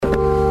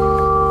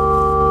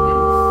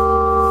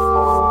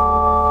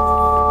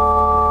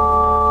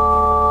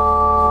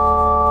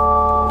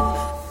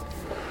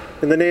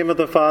the name of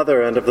the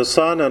Father, and of the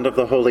Son, and of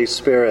the Holy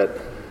Spirit.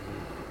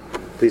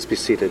 Please be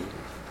seated.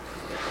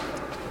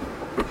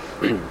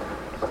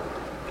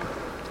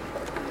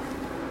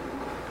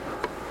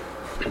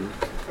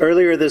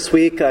 Earlier this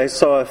week, I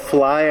saw a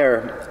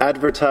flyer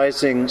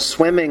advertising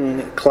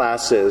swimming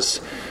classes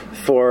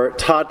for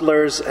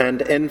toddlers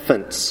and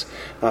infants.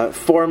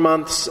 4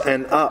 months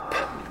and up,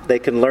 they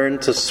can learn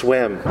to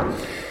swim.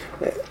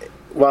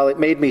 While it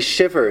made me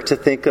shiver to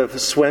think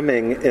of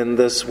swimming in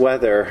this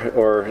weather,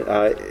 or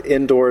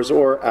indoors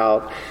or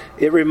out,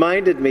 it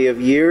reminded me of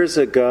years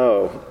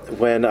ago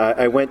when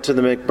I went to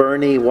the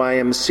McBurney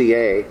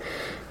YMCA.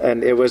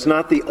 And it was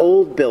not the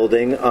old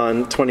building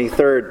on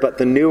 23rd, but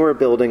the newer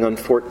building on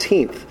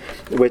 14th,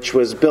 which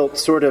was built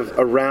sort of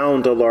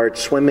around a large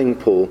swimming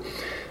pool.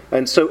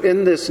 And so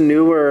in this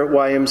newer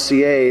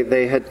YMCA,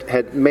 they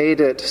had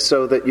made it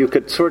so that you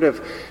could sort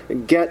of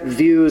get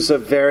views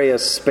of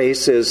various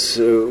spaces,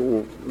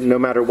 no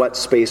matter what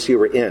space you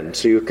were in.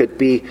 So you could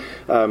be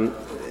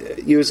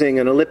using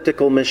an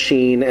elliptical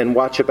machine and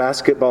watch a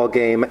basketball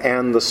game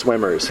and the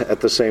swimmers at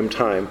the same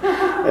time.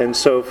 And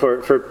so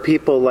for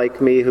people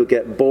like me who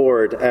get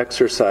bored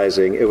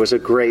exercising, it was a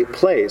great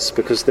place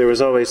because there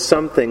was always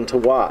something to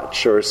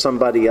watch or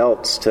somebody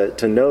else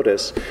to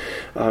notice.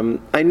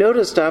 I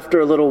noticed after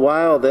a little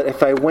while that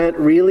if I went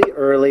really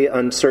early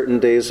on certain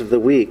days of the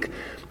week,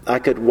 I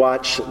could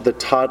watch the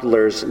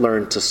toddlers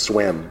learn to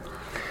swim.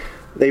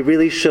 They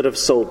really should have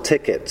sold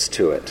tickets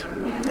to it.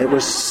 It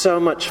was so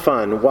much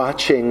fun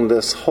watching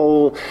this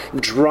whole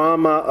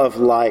drama of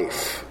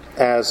life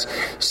as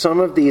some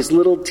of these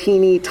little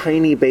teeny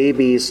tiny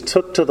babies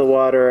took to the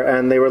water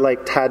and they were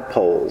like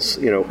tadpoles,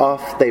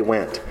 off they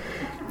went.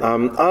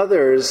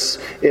 Others,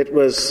 it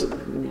was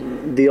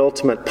the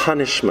ultimate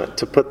punishment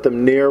to put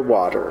them near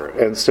water.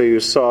 And so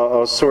you saw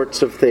all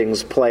sorts of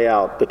things play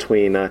out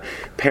between a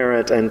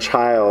parent and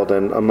child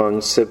and among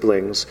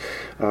siblings.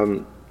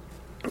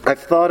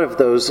 I've thought of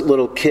those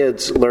little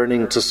kids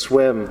learning to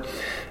swim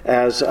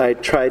as I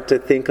tried to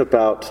think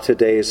about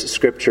today's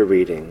scripture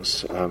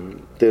readings.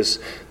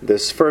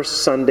 This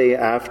first Sunday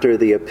after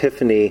the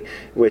Epiphany,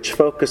 which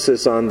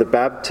focuses on the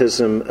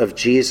baptism of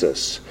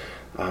Jesus.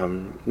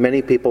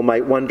 Many people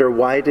might wonder,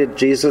 why did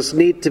Jesus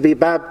need to be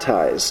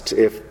baptized?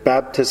 If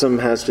baptism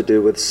has to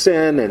do with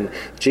sin and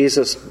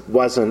Jesus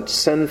wasn't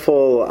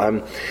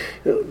sinful,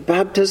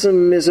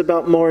 baptism is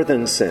about more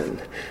than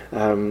sin.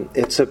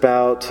 It's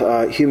about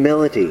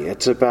humility.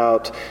 It's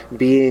about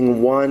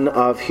being one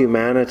of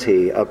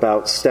humanity,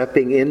 about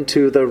stepping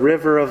into the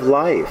river of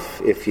life,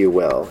 if you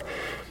will.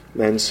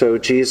 And so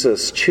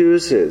Jesus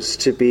chooses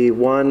to be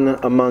one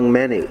among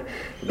many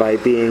by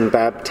being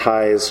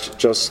baptized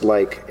just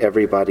like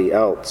everybody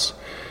else.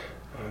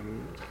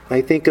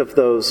 I think of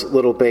those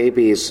little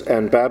babies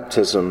and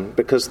baptism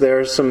because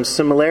there are some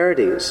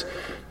similarities.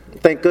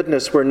 Thank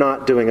goodness we're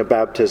not doing a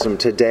baptism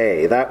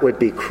today. That would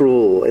be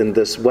cruel in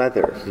this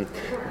weather,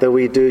 though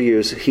we do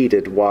use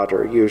heated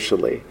water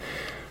usually.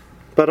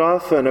 But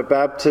often a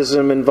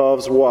baptism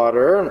involves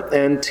water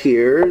and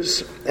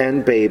tears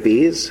and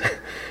babies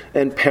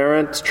and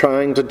parents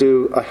trying to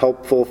do a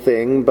helpful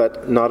thing,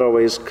 but not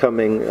always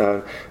coming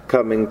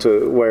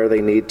to where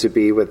they need to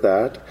be with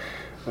that.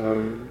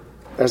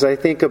 As I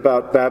think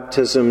about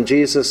baptism,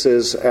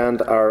 Jesus's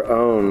and our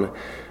own,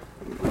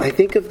 I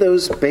think of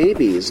those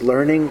babies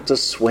learning to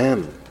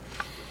swim.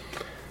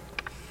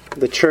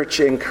 The church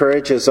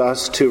encourages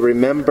us to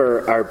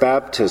remember our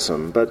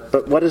baptism,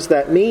 but what does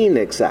that mean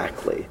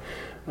exactly?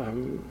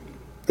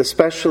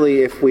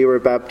 Especially if we were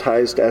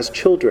baptized as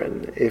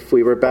children. If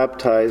we were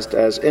baptized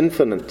as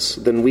infants,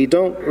 then we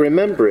don't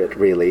remember it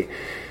really.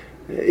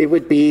 It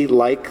would be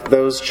like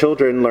those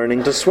children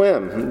learning to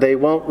swim. They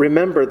won't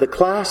remember the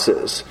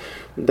classes.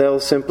 They'll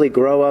simply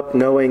grow up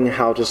knowing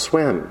how to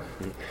swim.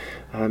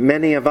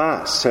 Many of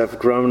us have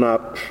grown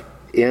up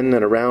in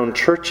and around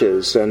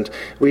churches, and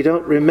we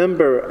don't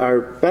remember our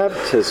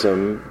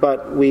baptism,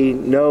 but we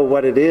know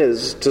what it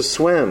is to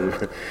swim.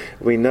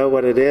 We know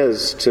what it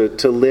is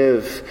to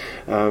live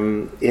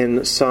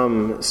in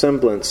some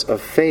semblance of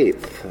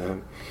faith.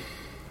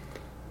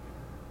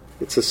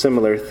 It's a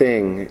similar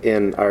thing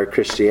in our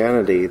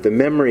Christianity. The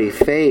memory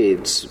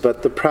fades,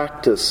 but the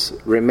practice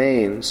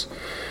remains.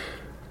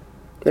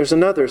 There's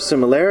another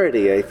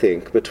similarity, I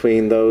think,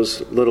 between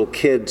those little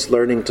kids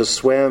learning to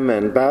swim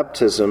and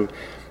baptism.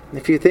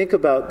 If you think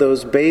about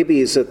those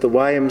babies at the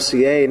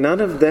YMCA,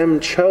 none of them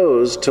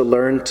chose to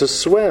learn to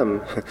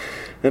swim.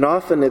 And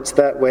often it's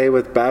that way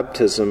with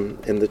baptism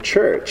in the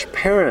church.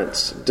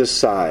 Parents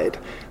decide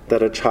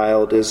that a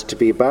child is to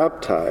be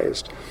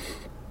baptized.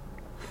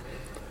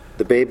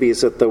 The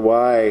babies at the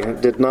Y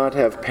did not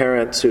have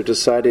parents who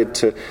decided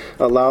to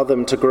allow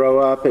them to grow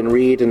up and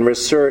read and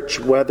research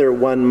whether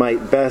one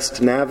might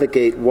best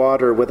navigate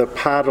water with a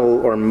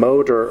paddle or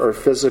motor or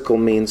physical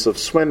means of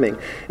swimming.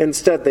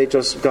 Instead, they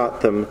just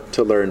got them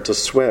to learn to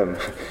swim.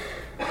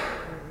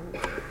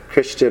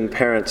 Christian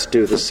parents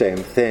do the same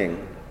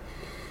thing.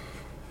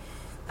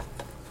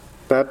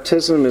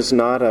 Baptism is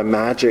not a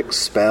magic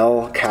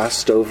spell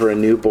cast over a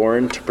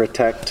newborn to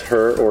protect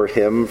her or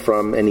him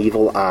from an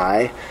evil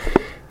eye,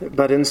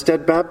 but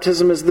instead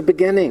baptism is the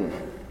beginning.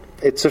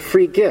 It's a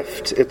free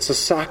gift. It's a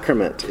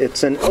sacrament.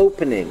 It's an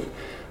opening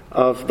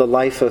of the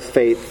life of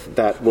faith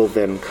that will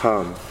then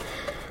come.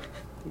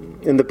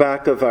 In the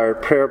back of our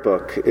prayer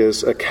book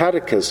is a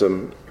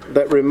catechism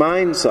that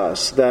reminds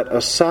us that a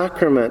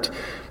sacrament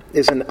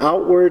is an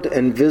outward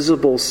and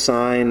visible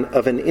sign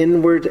of an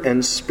inward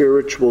and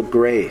spiritual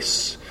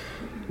grace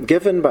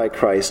given by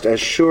Christ as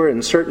sure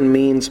and certain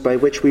means by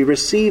which we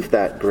receive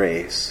that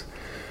grace.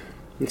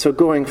 And so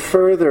going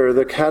further,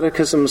 the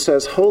Catechism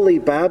says holy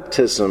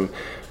baptism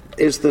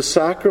is the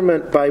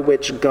sacrament by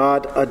which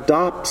God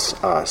adopts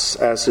us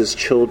as his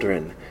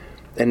children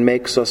and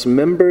makes us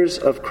members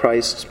of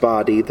Christ's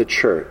body, the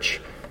church,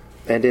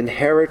 and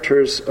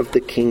inheritors of the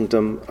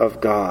kingdom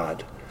of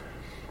God.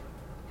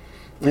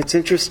 It's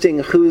interesting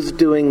who's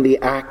doing the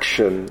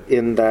action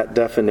in that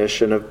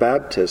definition of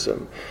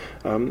baptism.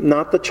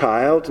 Not the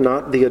child,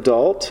 not the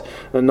adult,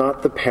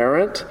 not the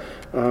parent,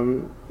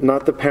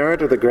 not the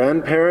parent or the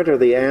grandparent or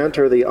the aunt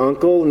or the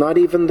uncle, not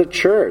even the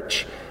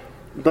church,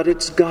 but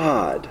it's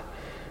God.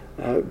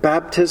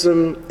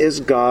 Baptism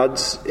is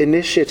God's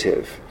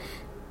initiative.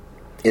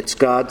 It's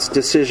God's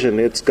decision.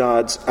 It's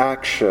God's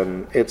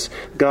action. It's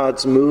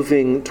God's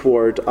moving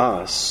toward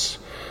us.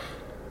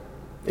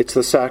 It's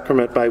the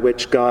sacrament by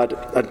which God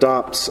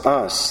adopts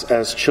us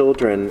as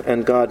children,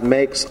 and God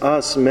makes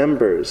us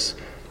members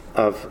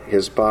of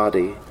his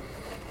body.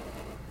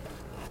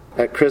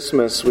 At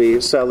Christmas,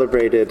 we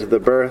celebrated the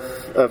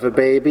birth of a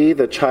baby,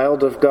 the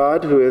child of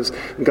God, who is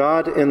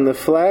God in the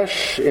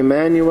flesh,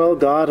 Emmanuel,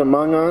 God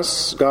among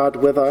us, God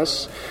with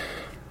us.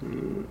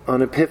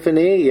 On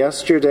Epiphany,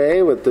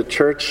 yesterday, with the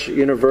Church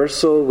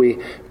Universal,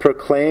 we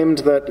proclaimed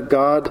that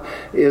God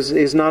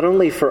is not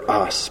only for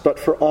us, but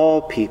for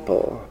all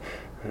people,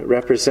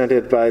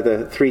 represented by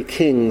the three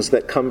kings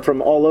that come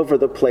from all over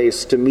the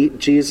place to meet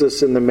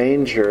Jesus in the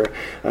manger.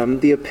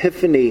 The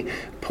Epiphany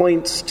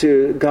points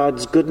to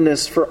God's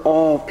goodness for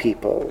all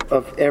people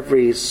of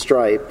every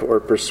stripe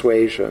or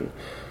persuasion.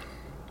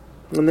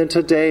 And then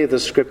today the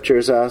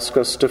Scriptures ask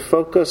us to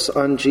focus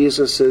on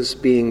Jesus'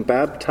 being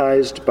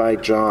baptized by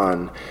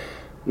John,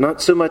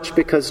 not so much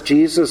because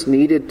Jesus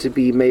needed to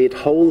be made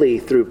holy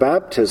through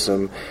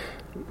baptism,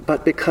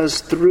 but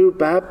because through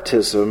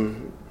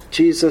baptism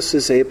Jesus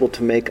is able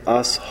to make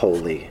us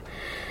holy.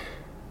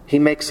 He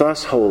makes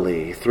us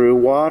holy through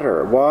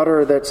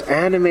water that's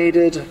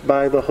animated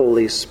by the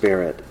Holy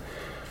Spirit.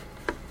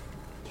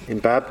 In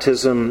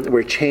baptism,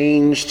 we're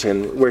changed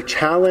and we're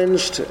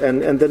challenged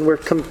and then we're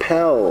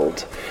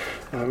compelled.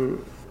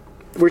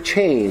 We're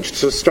changed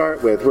to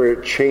start with.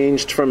 We're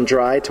changed from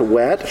dry to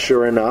wet,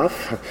 sure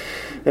enough.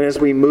 And as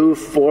we move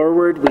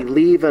forward, we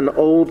leave an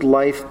old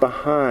life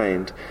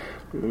behind.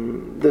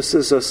 This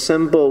is a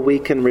symbol we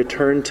can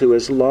return to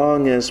as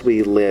long as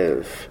we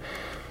live.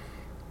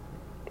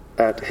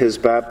 At his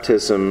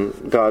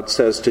baptism, God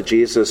says to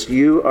Jesus,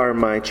 "You are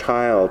my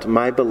child,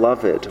 my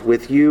beloved.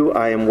 With you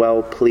I am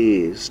well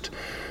pleased."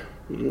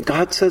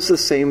 God says the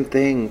same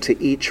thing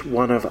to each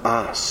one of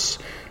us.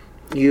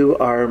 You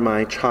are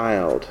my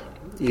child.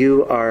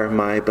 You are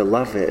my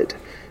beloved,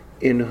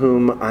 in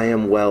whom I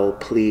am well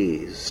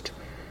pleased.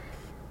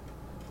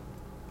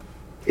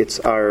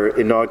 It's our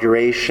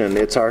inauguration,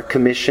 it's our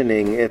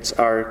commissioning, it's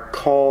our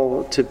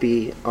call to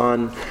be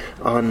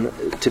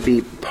to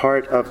be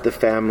part of the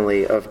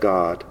family of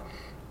God.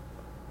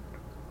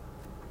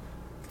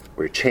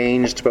 We're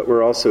changed, but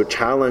we're also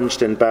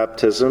challenged in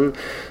baptism.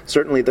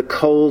 Certainly the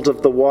cold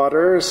of the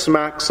water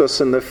smacks us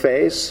in the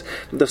face,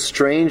 the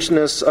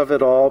strangeness of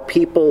it all,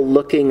 people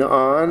looking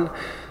on,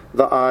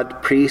 the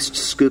odd priest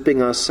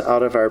scooping us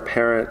out of our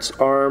parents'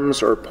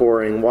 arms or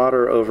pouring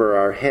water over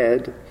our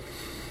head.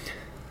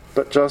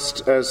 But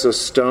just as a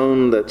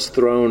stone that's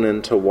thrown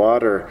into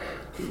water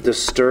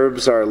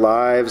disturbs our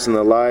lives and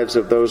the lives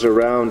of those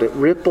around, it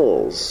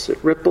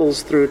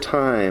ripples through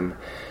time.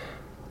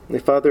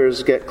 If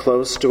others get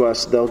close to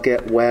us, they'll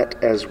get wet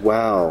as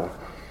well.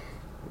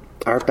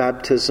 Our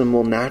baptism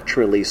will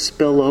naturally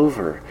spill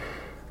over.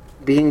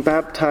 Being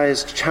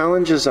baptized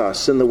challenges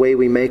us in the way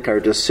we make our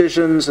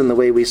decisions, in the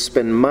way we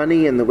spend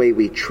money, in the way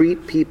we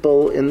treat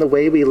people, in the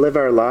way we live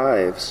our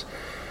lives.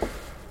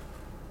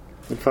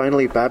 And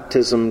finally,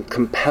 baptism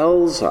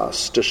compels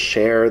us to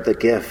share the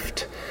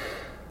gift,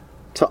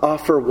 to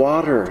offer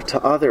water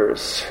to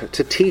others,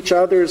 to teach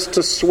others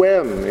to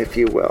swim, if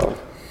you will.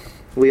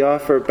 We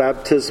offer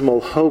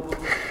baptismal hope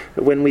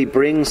when we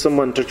bring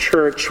someone to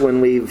church, when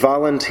we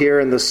volunteer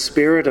in the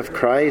Spirit of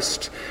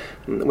Christ,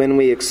 when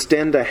we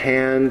extend a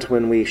hand,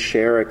 when we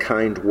share a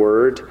kind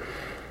word.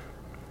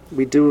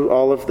 We do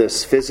all of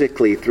this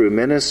physically through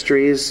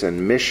ministries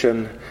and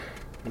mission,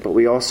 but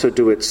we also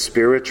do it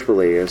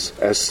spiritually as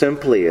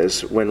simply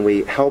as when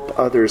we help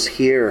others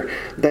hear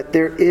that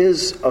there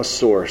is a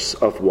source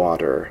of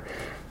water,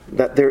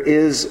 that there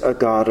is a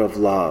God of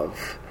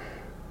love,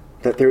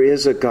 that there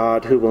is a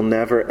God who will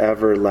never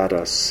ever let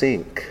us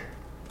sink.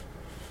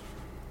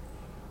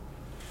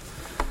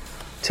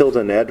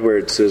 Tilden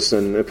Edwards is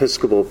an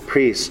Episcopal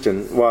priest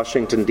in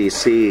Washington,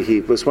 D.C.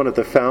 He was one of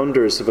the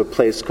founders of a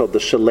place called the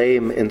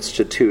Shalem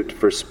Institute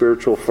for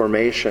Spiritual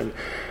Formation.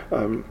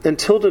 And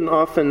Tilden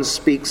often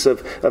speaks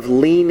of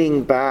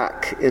leaning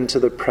back into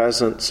the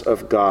presence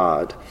of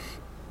God.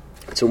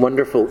 It's a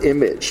wonderful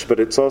image, but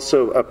it's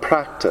also a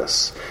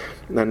practice.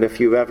 And if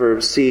you ever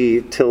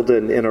see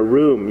Tilden in a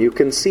room, you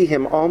can see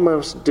him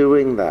almost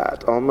doing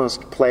that,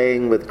 almost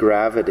playing with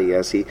gravity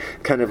as he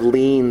kind of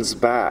leans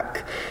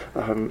back.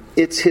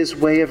 It's his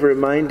way of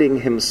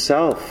reminding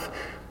himself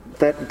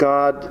that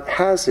God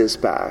has his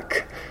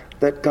back,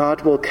 that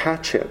God will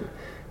catch him.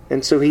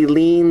 And so he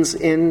leans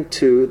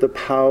into the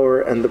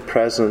power and the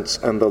presence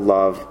and the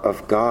love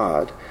of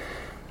God.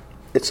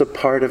 It's a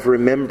part of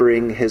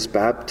remembering his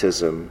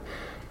baptism.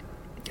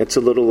 It's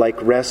a little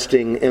like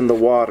resting in the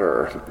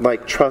water,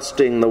 like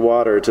trusting the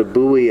water to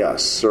buoy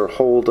us or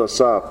hold us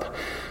up,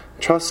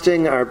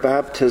 trusting our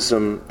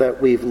baptism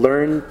that we've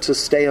learned to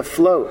stay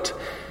afloat,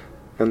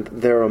 and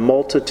there are a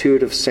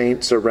multitude of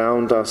saints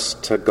around us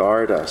to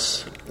guard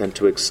us and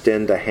to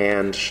extend a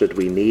hand should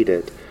we need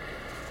it.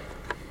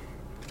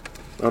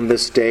 On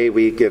this day,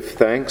 we give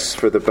thanks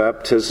for the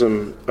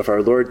baptism of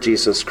our Lord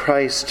Jesus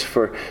Christ,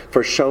 for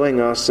showing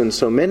us in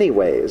so many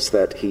ways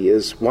that he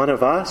is one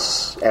of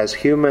us, as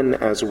human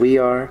as we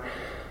are,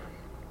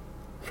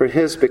 for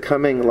his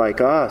becoming like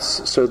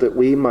us so that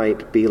we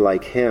might be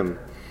like him.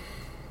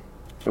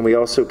 And we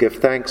also give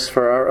thanks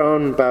for our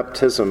own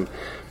baptism,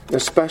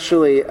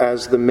 especially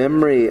as the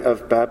memory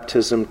of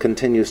baptism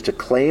continues to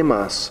claim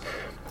us,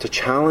 to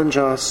challenge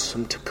us,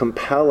 and to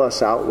compel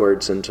us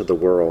outwards into the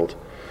world.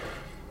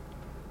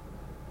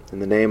 In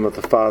the name of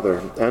the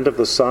Father, and of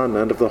the Son,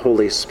 and of the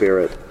Holy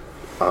Spirit.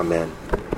 Amen.